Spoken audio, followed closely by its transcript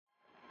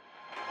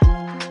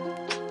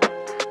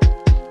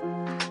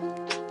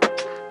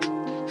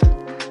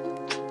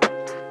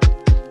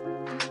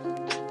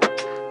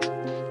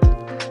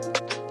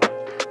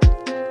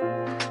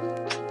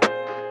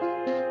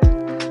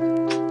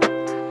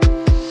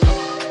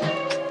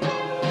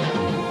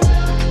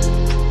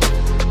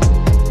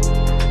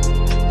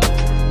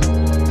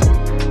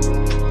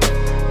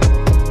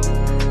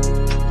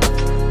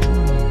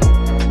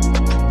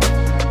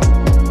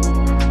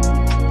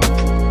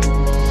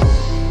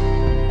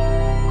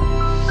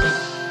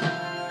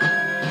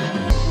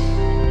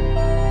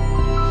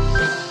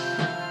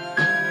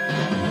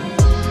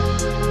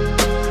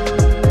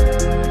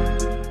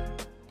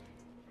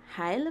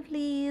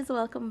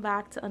welcome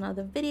back to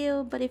another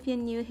video. But if you're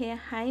new here,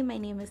 hi, my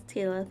name is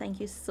Taylor. Thank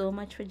you so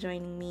much for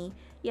joining me.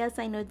 Yes,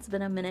 I know it's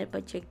been a minute,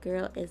 but your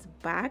girl is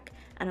back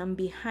and I'm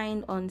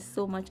behind on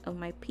so much of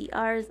my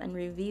PRs and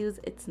reviews.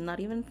 It's not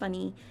even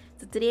funny.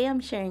 So today I'm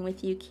sharing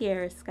with you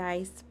Kiara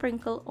Sky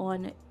Sprinkle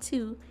On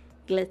 2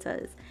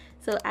 Glitters.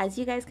 So as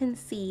you guys can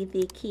see,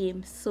 they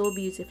came so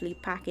beautifully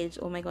packaged.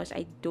 Oh my gosh,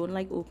 I don't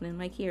like opening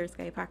my Kiara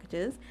Sky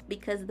packages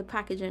because the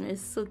packaging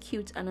is so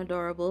cute and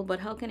adorable.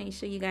 But how can I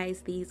show you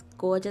guys these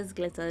gorgeous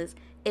glitters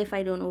if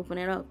I don't open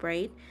it up,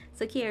 right?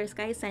 So Kiara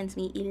Sky sent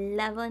me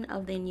 11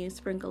 of their new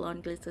sprinkle on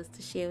glitters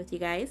to share with you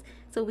guys.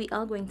 So we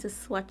are going to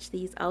swatch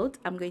these out.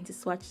 I'm going to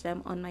swatch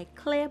them on my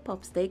clear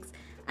pop sticks,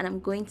 and I'm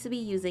going to be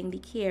using the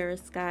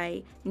Kiara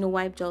Sky No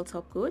Wipe Gel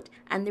Top Coat.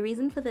 And the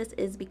reason for this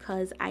is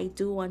because I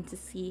do want to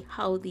see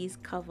how these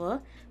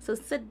cover. So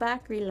sit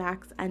back,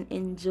 relax, and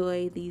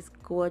enjoy these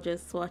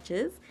gorgeous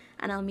swatches.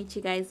 And I'll meet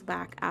you guys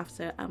back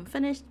after I'm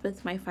finished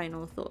with my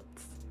final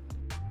thoughts.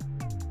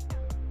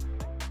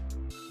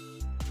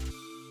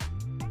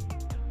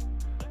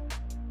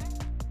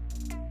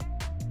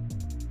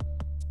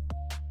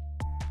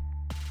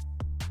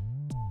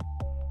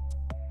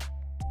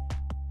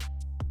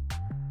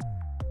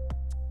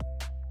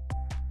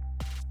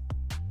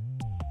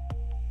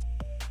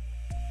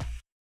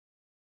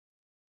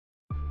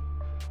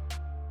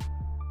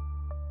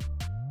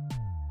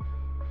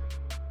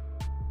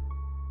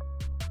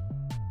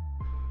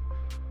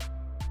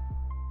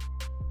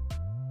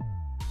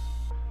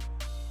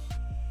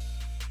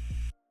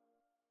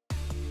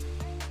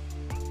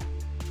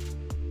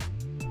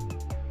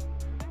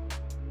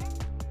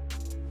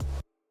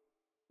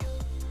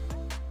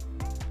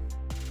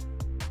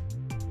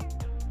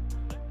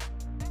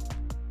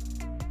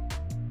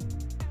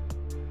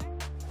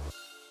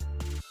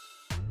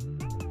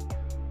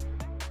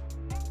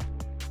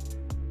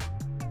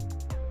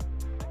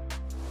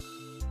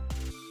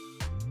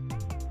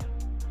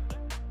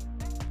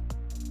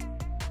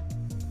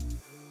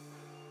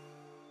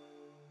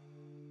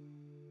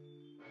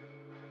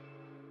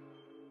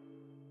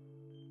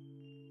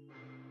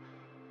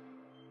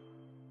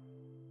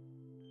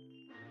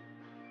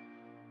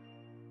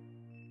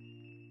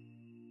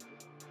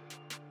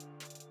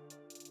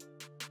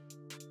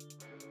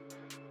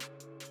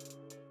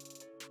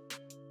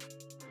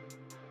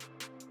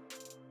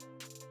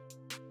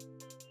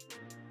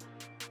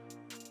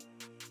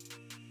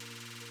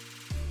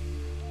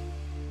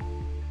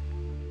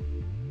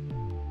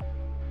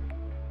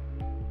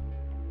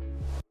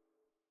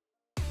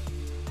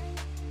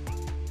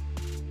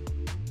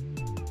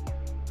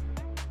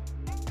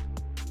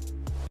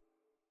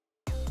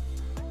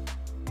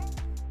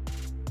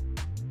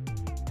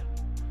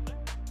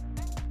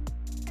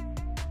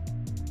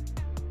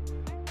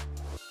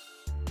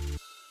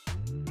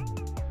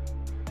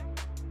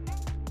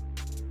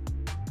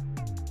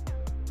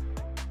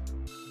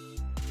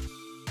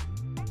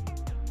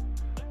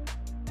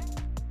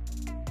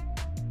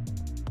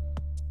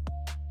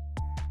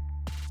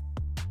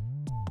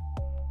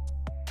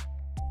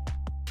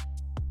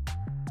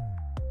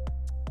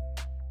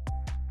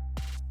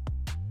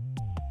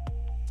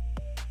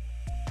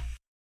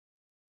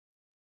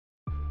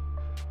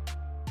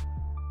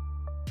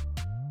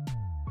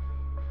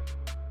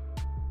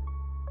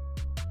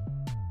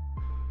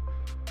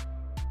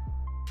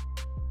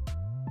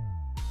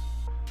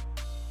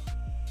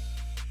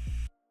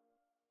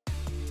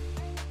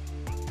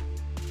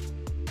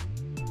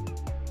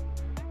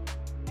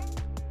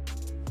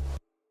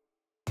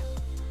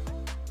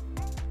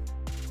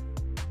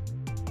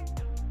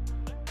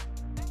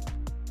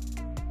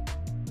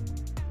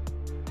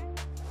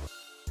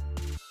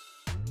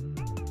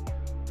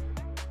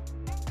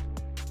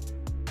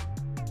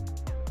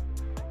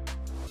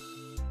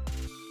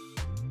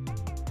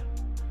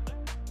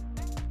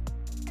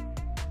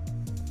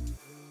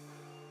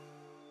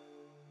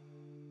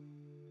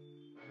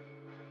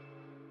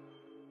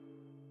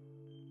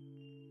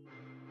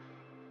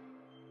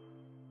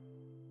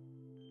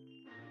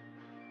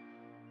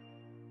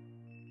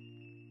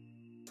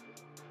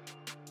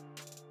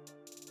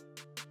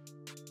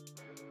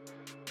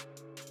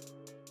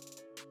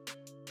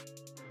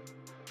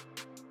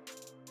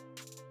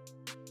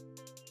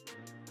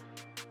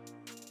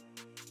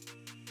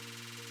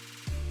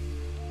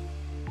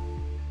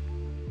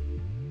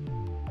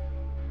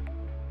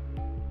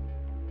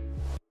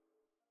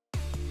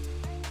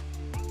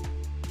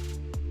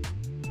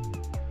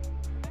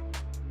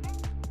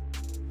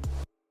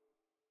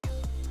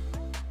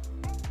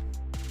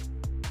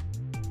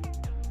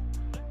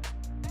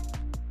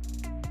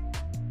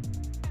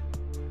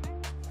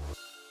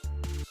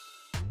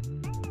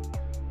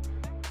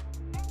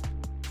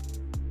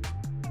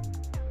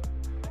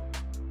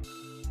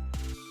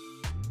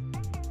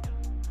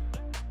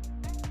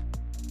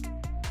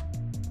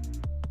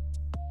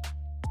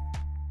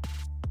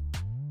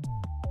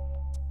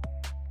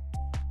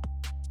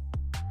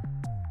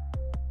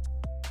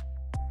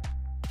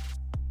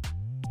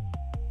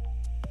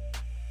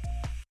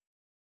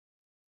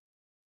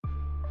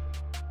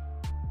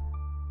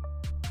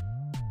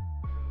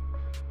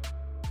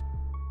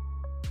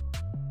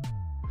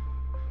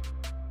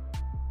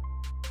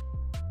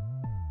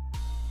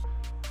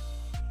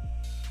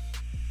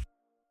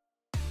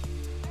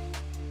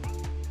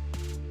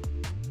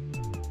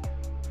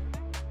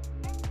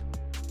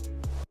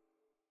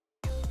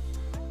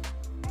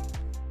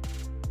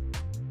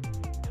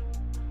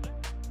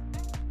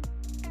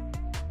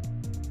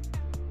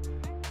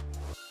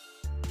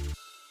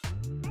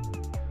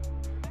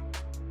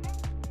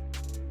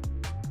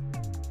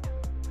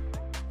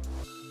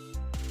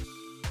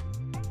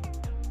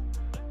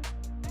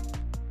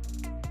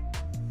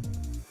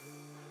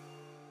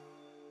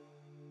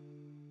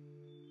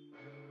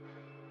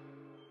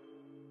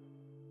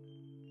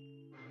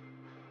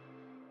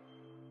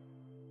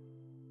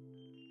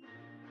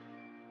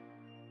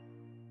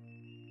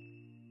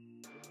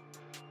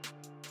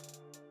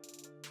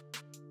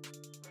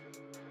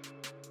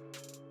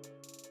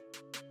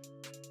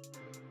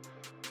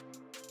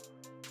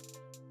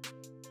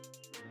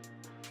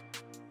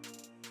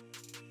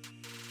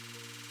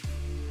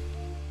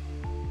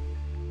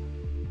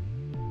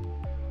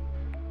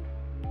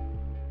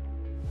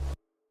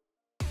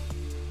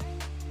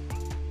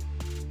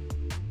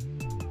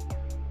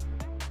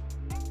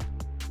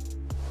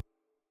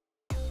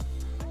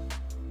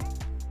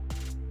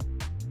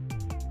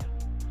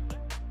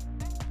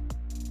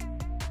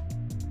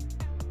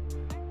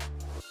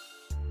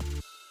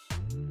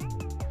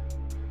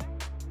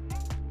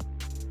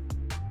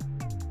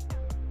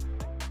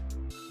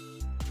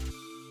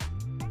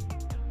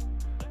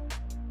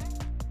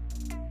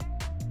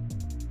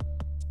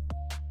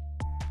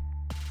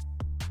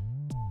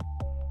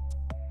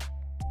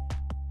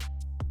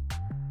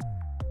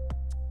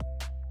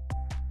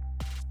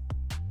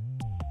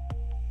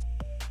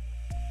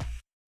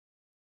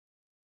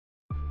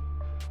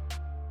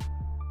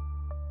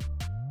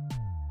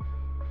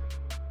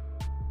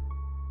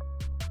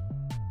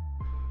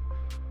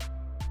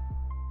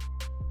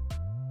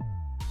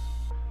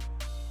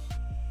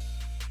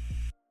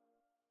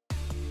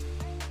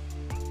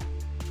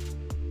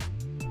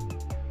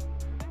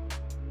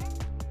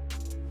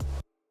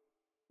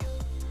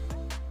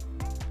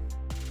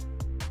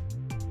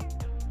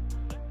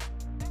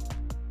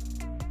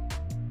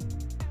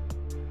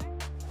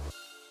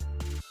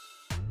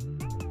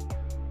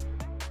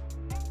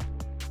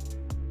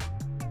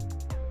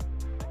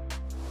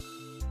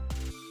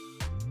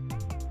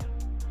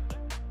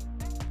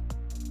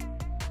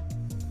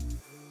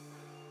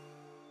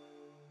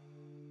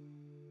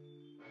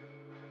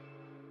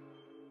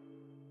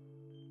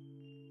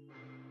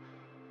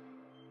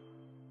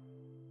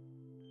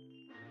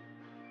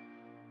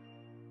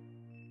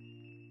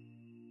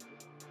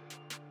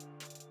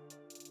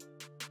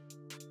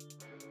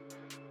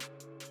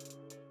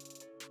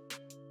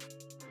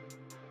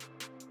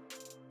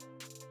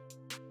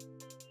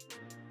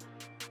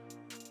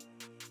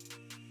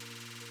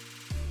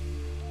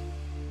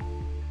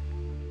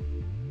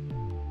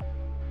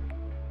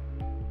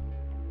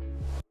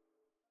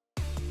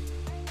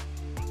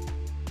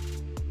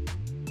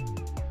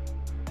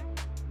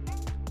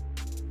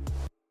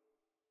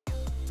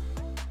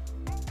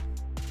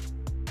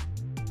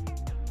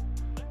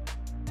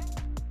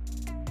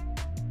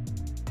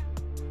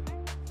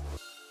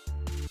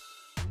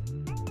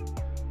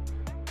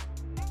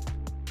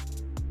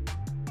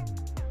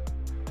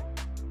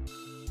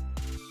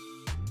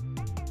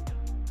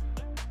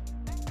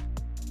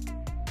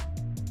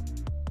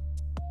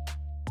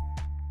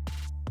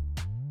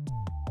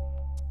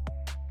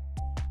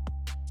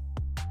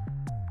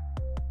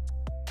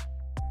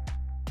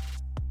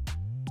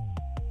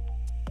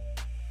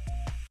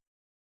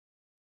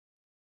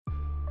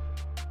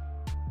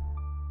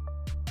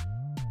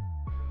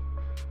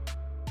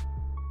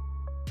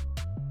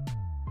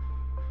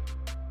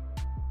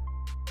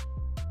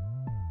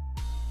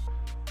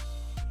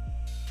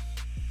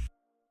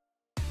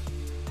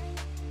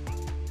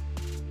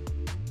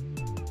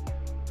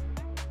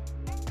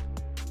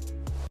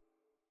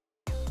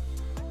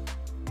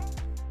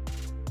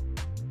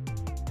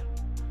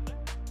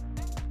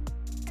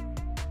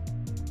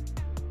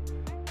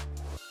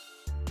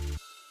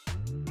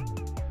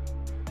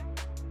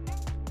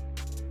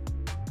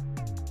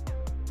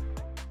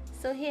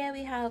 So here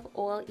we have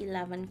all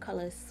 11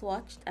 colors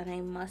swatched, and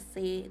I must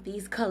say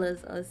these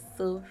colors are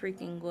so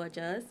freaking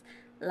gorgeous.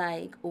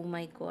 Like, oh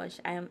my gosh,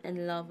 I am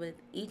in love with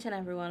each and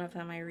every one of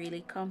them. I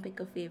really can't pick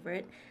a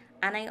favorite,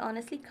 and I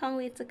honestly can't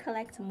wait to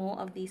collect more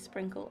of these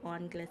sprinkle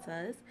on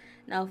glitters.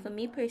 Now for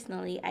me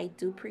personally, I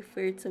do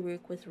prefer to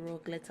work with raw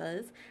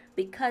glitters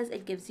because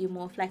it gives you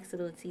more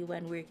flexibility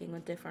when working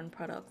with different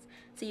products.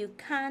 So you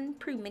can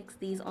pre-mix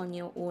these on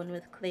your own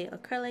with clear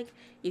acrylic,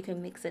 you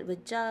can mix it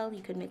with gel,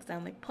 you can mix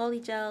them with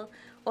polygel,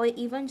 or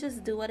even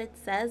just do what it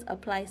says,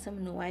 apply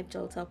some no wipe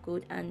gel top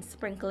coat and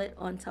sprinkle it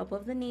on top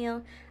of the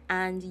nail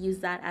and use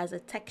that as a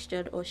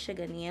textured or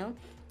sugar nail.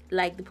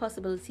 Like, the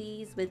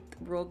possibilities with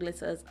raw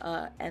glitters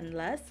are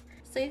endless.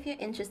 So if you're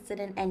interested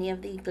in any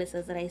of the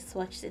glitters that I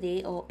swatched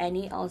today, or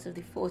any out of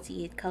the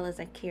 48 colors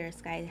that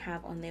Kiara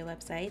have on their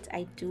website,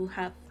 I do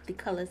have the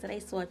colors that I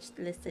swatched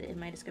listed in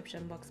my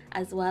description box,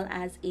 as well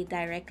as a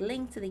direct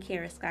link to the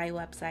Kiara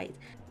website.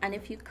 And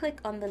if you click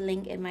on the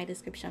link in my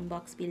description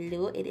box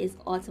below, it is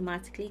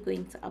automatically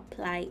going to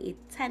apply a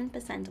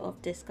 10%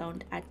 off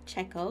discount at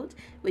checkout,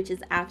 which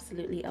is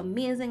absolutely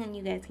amazing, and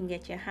you guys can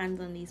get your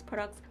hands on these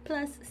products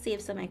plus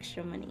save some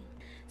extra money.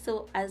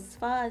 So as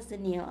far as the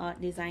nail art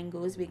design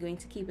goes, we're going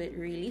to keep it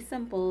really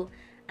simple,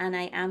 and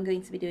I am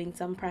going to be doing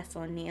some press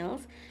on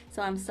nails.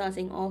 So I'm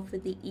starting off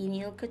with the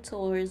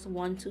Enailcouture's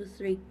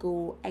 123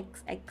 Go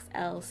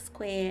XXL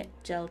square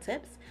gel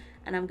tips,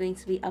 and I'm going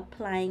to be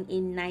applying a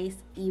nice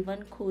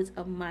even coat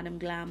of Madam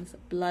Glam's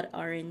blood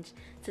orange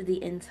to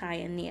the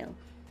entire nail.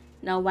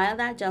 Now while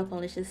that gel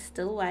polish is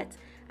still wet,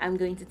 I'm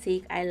going to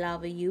take I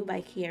Love You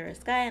by Kiara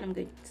and I'm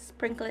going to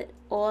sprinkle it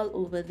all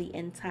over the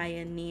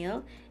entire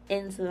nail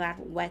into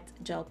that wet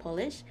gel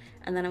polish,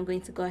 and then I'm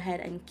going to go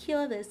ahead and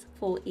cure this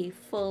for a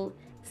full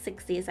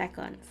 60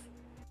 seconds.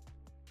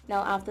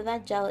 Now after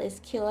that gel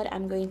is cured,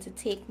 I'm going to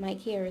take my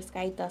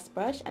Kiara dust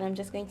brush and I'm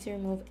just going to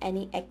remove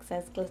any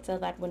excess glitter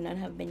that would not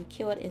have been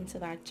cured into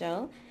that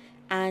gel.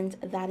 And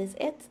that is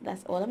it.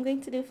 That's all I'm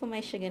going to do for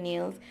my sugar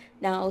nails.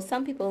 Now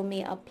some people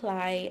may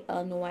apply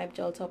a no wipe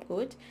gel top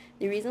coat.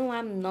 The reason why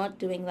I'm not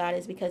doing that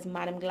is because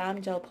Madam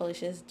Glam gel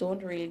polishes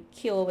don't really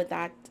cure with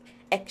that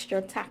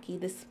extra tacky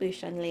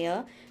dispersion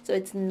layer, so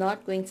it's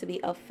not going to be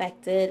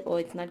affected, or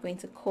it's not going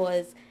to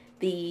cause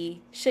the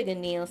sugar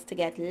nails to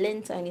get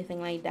lint or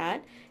anything like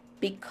that,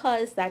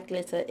 because that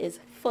glitter is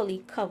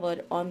fully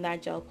covered on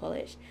that gel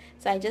polish.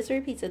 So I just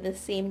repeated the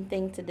same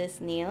thing to this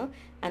nail,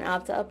 and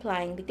after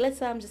applying the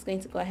glitter, I'm just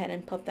going to go ahead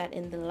and pop that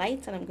in the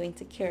light, and I'm going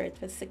to cure it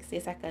for 60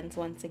 seconds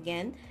once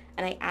again.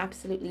 And I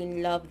absolutely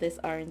love this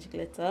orange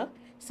glitter.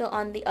 So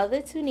on the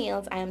other two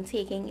nails, I am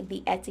taking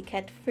the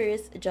Etiquette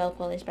First gel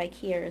polish by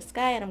Kiara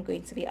and I'm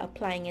going to be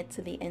applying it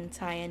to the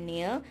entire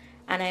nail,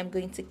 and I'm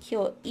going to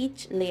cure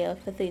each layer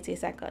for 30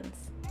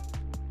 seconds.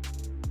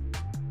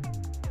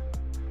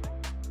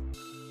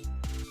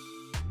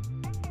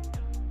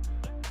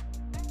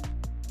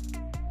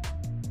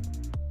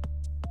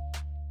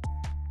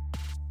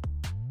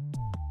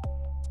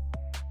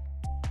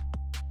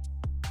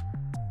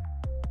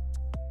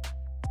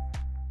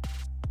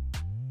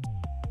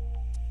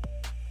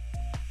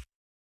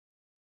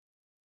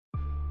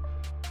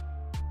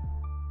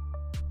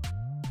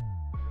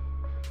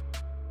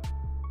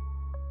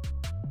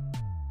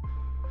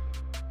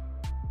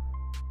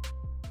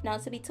 Now,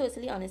 to be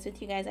totally honest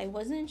with you guys, I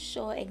wasn't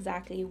sure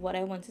exactly what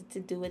I wanted to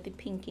do with the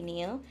pinky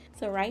nail.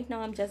 So right now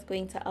I'm just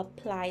going to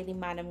apply the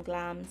Madam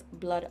Glam's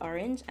blood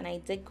orange, and I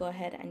did go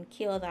ahead and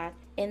cure that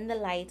in the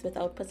light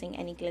without putting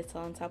any glitter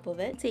on top of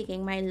it.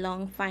 Taking my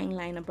long fine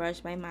liner brush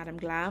by Madam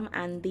Glam,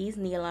 and these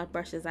nail art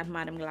brushes that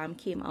Madam Glam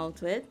came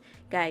out with,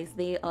 guys,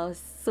 they are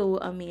so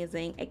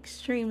amazing,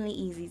 extremely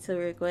easy to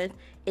work with.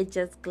 It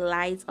just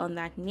glides on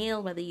that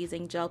nail whether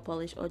using gel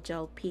polish or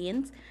gel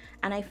paint,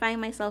 and I find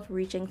myself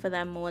reaching for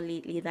them more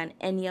lately than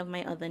any of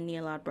my other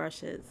nail art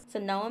brushes. So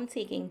now I'm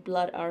taking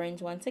blood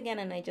orange once again,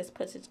 and I just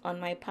put it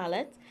on my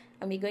palette,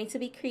 and we're going to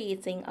be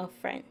creating a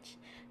French.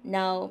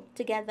 Now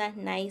to get that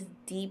nice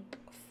deep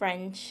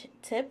French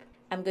tip,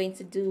 I'm going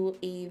to do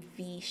a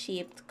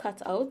V-shaped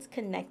cutout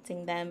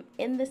connecting them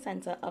in the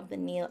center of the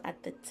nail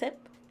at the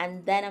tip,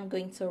 and then I'm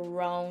going to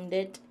round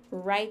it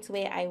right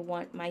where I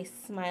want my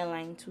smile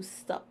line to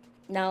stop.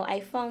 Now I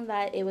found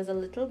that it was a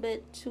little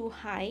bit too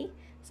high,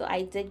 so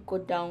I did go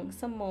down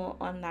some more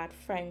on that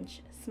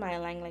French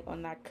smile line, like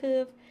on that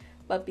curve.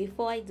 But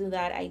before I do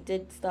that, I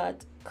did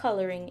start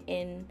coloring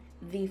in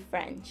the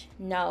French.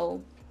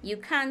 Now you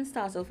can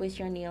start off with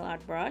your nail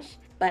art brush,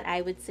 but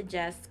I would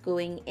suggest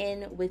going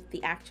in with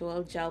the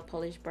actual gel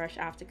polish brush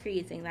after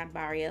creating that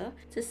barrier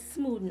to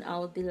smoothen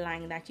out the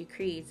line that you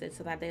created,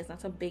 so that there's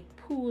not a big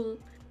pool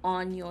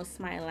on your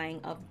smile line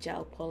of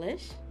gel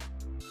polish.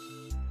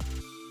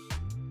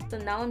 So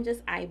now I'm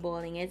just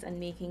eyeballing it and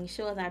making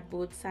sure that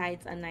both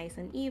sides are nice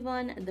and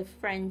even. The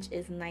French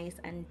is nice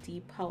and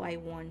deep how I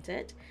want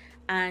it,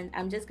 and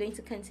I'm just going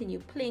to continue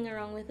playing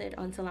around with it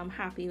until I'm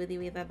happy with the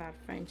way that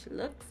French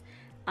looks.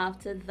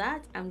 After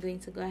that, I'm going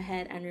to go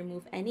ahead and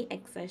remove any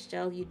excess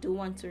gel. You do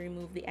want to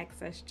remove the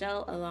excess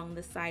gel along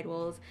the side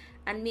walls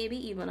and maybe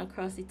even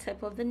across the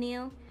tip of the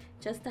nail,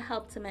 just to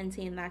help to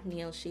maintain that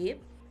nail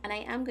shape. And I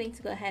am going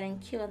to go ahead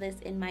and cure this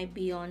in my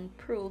Beyond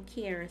Pro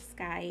Kiara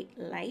Sky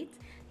Light.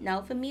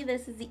 Now for me,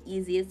 this is the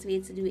easiest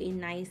way to do a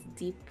nice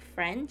deep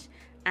French,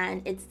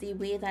 and it's the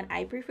way that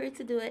I prefer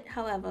to do it.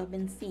 However, I've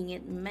been seeing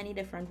it many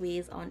different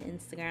ways on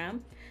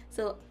Instagram.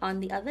 So on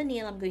the other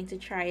nail, I'm going to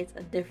try it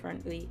a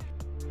different way.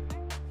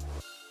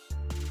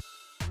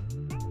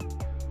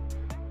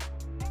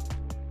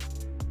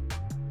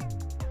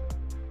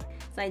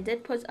 So I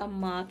did put a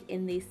mark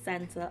in the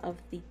center of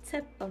the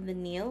tip of the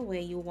nail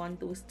where you want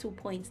those 2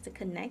 points to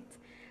connect.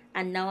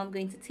 And now I'm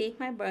going to take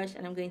my brush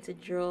and I'm going to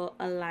draw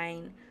a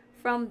line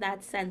from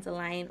that center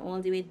line all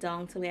the way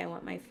down to where I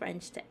want my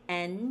French to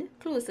end,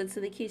 closer to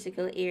the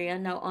cuticle area.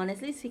 Now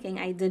honestly speaking,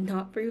 I did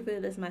not prefer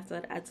this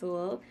method at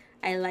all.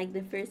 I like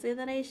the first way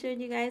that I showed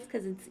you guys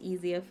because it's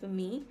easier for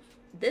me.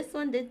 This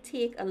one did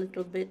take a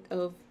little bit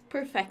of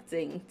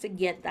perfecting to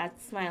get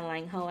that smile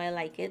line how I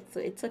like it,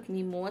 so it took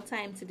me more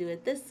time to do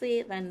it this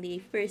way than the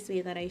first way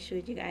that I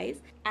showed you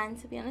guys. And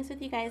to be honest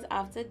with you guys,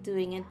 after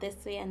doing it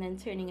this way and then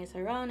turning it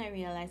around, I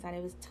realized that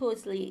it was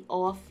totally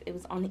off, it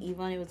was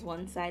uneven, it was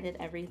one-sided,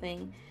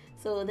 everything.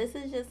 So this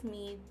is just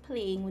me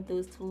playing with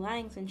those two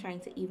lines and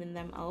trying to even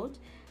them out,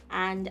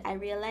 and I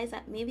realized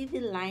that maybe the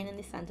line in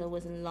the center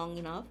wasn't long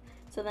enough,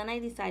 so then I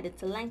decided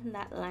to lengthen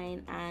that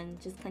line and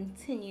just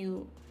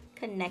continue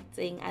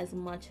connecting as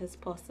much as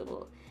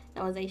possible.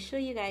 Now as I show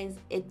you guys,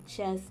 it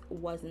just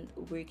wasn't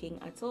working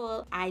at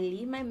all. I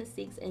leave my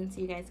mistakes in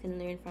so you guys can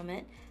learn from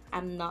it.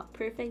 I'm not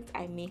perfect,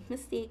 I make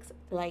mistakes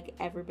like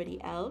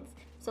everybody else.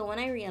 So when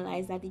I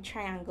realized that the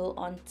triangle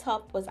on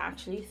top was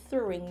actually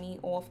throwing me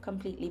off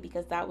completely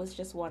because that was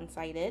just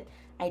one-sided,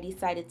 I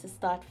decided to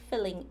start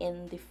filling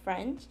in the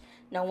French.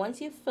 Now once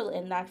you fill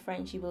in that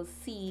French, you will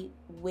see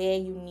where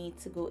you need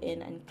to go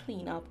in and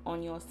clean up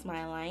on your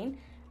smile line.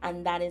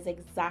 And that is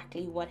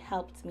exactly what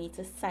helped me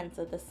to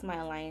center the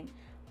smile line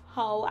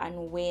how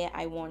and where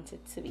I want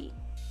it to be.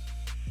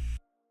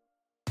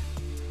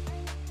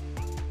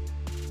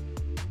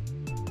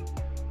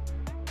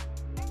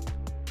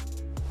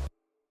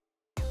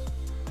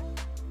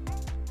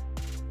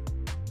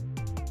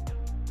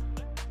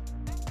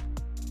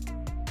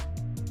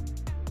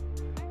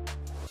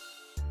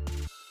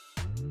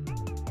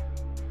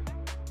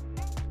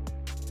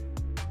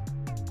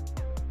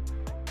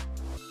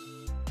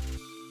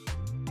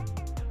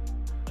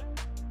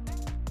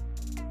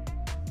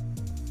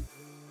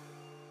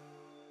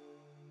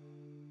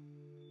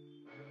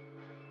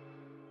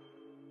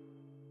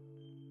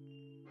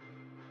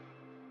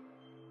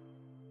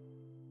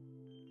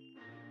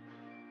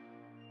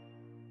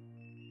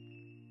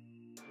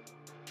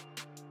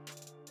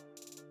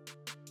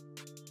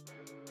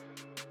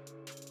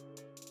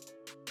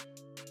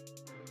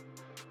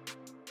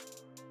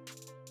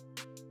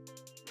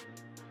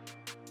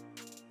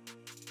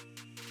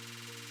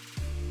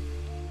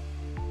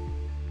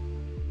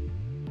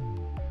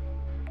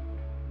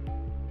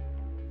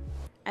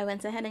 I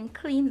went ahead and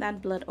cleaned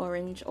that blood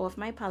orange off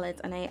my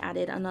palette, and I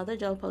added another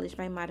gel polish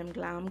by Madam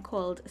Glam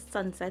called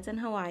Sunset in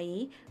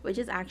Hawaii, which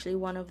is actually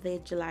one of their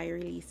July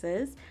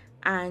releases.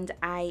 And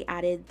I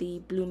added the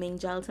blooming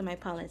gel to my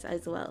palette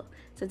as well.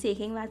 So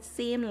taking that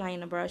same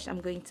liner brush,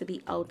 I'm going to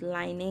be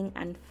outlining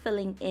and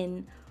filling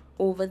in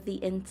over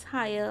the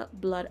entire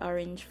blood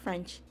orange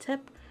French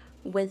tip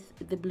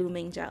with the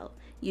blooming gel.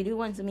 You do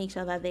want to make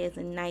sure that there's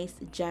a nice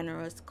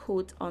generous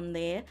coat on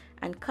there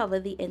and cover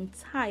the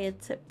entire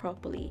tip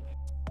properly.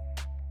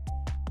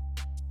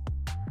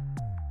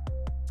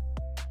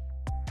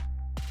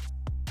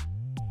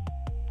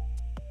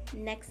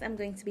 Next, I'm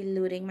going to be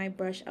loading my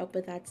brush up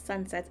with that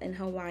Sunset in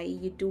Hawaii.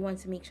 You do want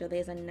to make sure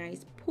there's a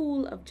nice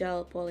pool of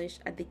gel polish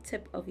at the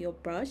tip of your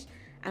brush,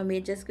 and we're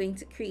just going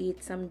to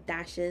create some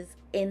dashes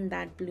in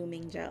that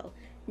blooming gel.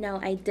 Now,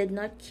 I did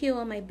not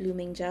cure my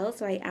blooming gel,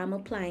 so I am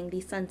applying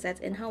the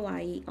Sunset in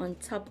Hawaii on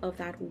top of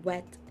that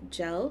wet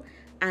gel,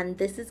 and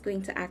this is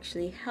going to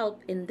actually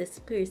help in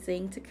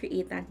dispersing to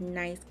create that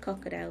nice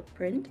crocodile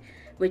print,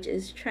 which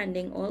is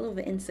trending all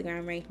over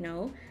Instagram right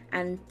now.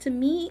 And to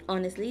me,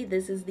 honestly,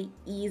 this is the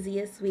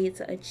easiest way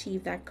to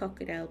achieve that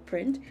crocodile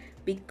print.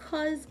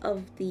 Because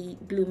of the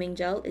blooming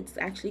gel, it's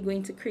actually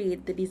going to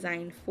create the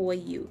design for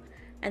you.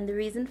 And the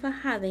reason for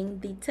having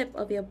the tip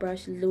of your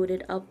brush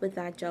loaded up with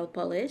that gel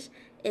polish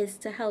is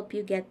to help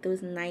you get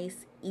those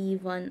nice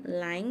even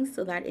lines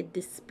so that it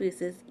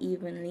disperses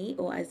evenly,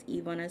 or as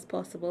even as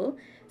possible,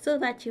 so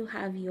that you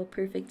have your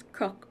perfect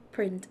croc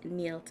print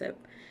nail tip.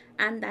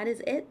 And that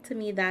is it. To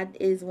me, that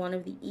is one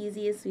of the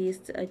easiest ways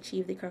to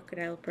achieve the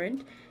crocodile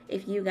print.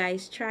 If you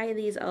guys try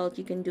these out,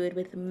 you can do it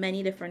with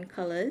many different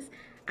colors.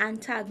 And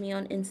tag me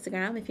on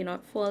Instagram. If you're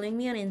not following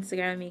me on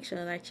Instagram, make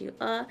sure that you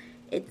are.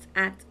 It's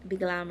at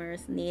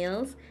Glamorous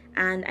Nails,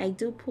 and I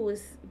do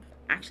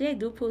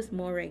post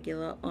more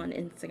regular on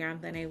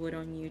Instagram than I would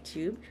on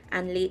YouTube.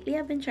 And lately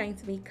I've been trying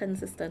to be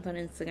consistent on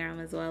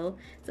Instagram as well,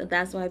 so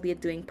that's why we're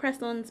doing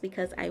press-ons,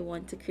 because I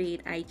want to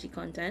create IG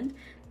content.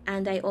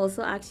 And I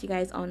also asked you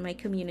guys on my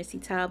community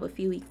tab a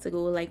few weeks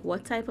ago, like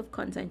what type of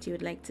content you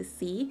would like to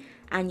see,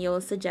 and you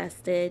all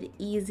suggested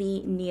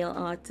easy nail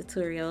art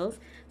tutorials.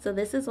 So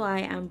this is why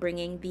I'm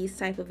bringing these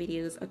type of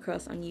videos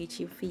across on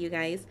YouTube for you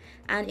guys.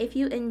 And if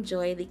you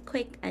enjoy the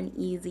quick and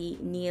easy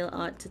nail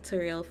art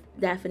tutorial,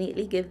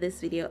 definitely give this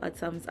video a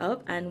thumbs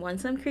up. And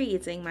once I'm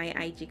creating my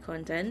IG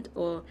content,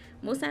 or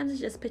most times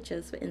it's just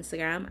pictures for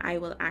Instagram, I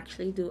will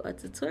actually do a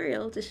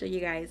tutorial to show you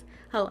guys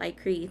how I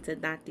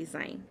created that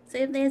design. So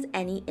if there's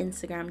any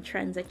Instagram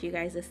trends that you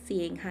guys are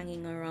seeing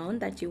hanging around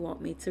that you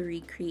want me to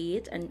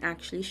recreate and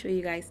actually show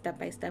you guys step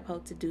by step how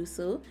to do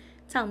so,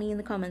 tell me in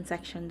the comment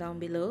section down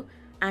below,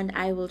 and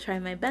I will try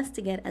my best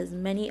to get as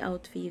many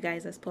out for you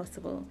guys as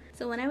possible.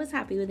 So when I was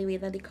happy with the way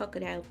that the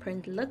crocodile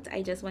print looked,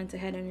 I just went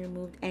ahead and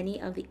removed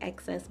any of the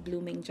excess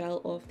blooming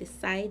gel off the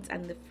sides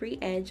and the free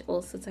edge,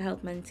 also to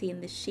help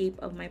maintain the shape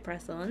of my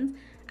press-ons,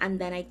 and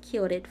then I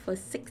cured it for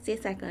 60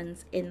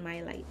 seconds in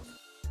my lights.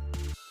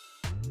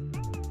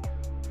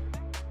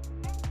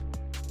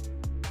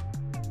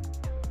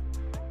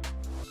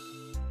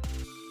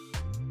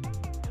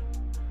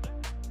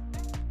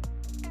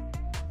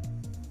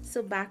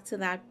 So back to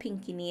that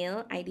pinky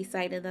nail, I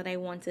decided that I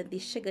wanted the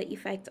sugar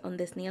effect on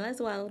this nail as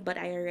well, but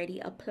I already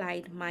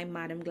applied my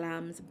Madam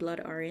Glam's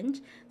blood orange.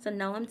 So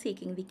now I'm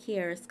taking the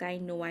Kiara Sky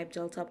No Wipe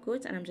Gel Top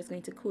Coat and I'm just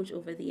going to coat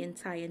over the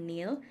entire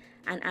nail.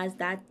 And as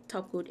that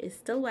top coat is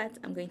still wet,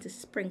 I'm going to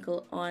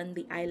sprinkle on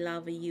the I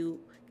Love You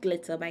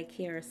glitter by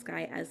Kiara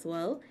Sky as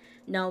well.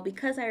 Now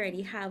because I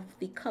already have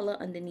the color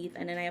underneath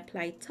and then I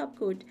applied top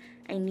coat,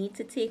 I need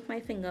to take my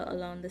finger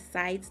along the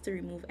sides to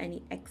remove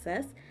any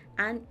excess,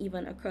 and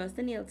even across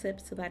the nail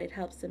tips so that it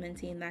helps to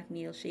maintain that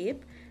nail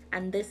shape.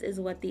 And this is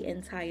what the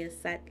entire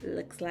set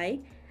looks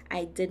like.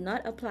 I did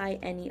not apply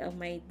any of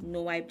my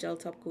no wipe gel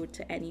top coat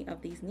to any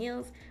of these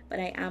nails, but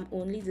I am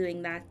only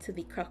doing that to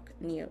the croc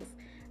nails.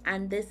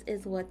 And this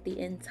is what the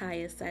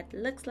entire set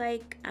looks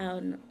like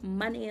on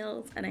my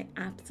nails, and I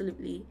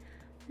absolutely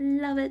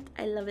love it.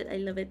 I love it. I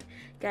love it.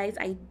 Guys,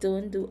 I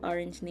don't do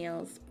orange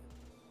nails.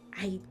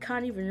 I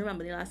can't even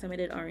remember the last time I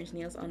did orange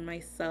nails on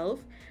myself.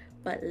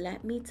 But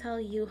let me tell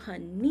you,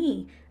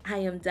 honey, I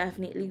am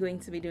definitely going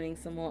to be doing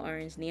some more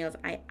orange nails.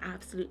 I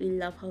absolutely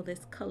love how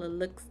this color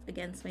looks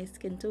against my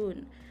skin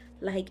tone.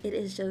 Like, it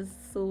is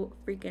just so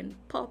freaking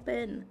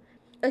poppin'.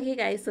 Okay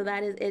guys, so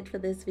that is it for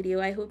this video.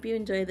 I hope you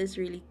enjoyed this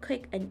really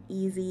quick and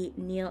easy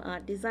nail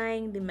art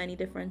design, the many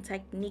different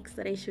techniques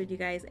that I showed you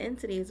guys in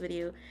today's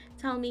video.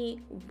 Tell me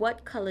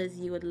what colors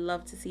you would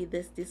love to see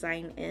this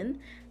design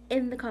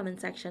in the comment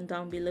section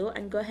down below,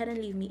 and go ahead and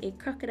leave me a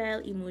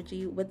crocodile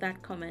emoji with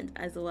that comment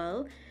as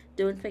well.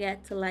 Don't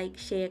forget to like,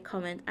 share,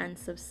 comment, and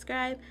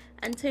subscribe,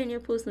 and turn your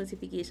post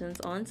notifications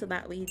on so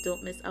that way you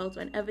don't miss out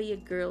whenever your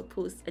girl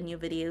posts a new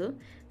video.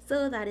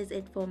 So that is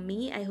it for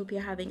me. I hope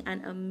you're having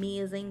an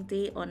amazing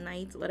day or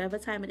night, whatever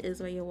time it is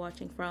where you're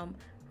watching from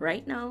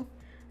right now.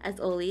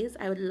 As always,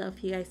 I would love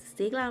for you guys to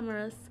stay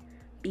glamorous,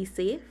 be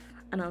safe,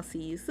 and I'll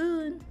see you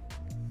soon.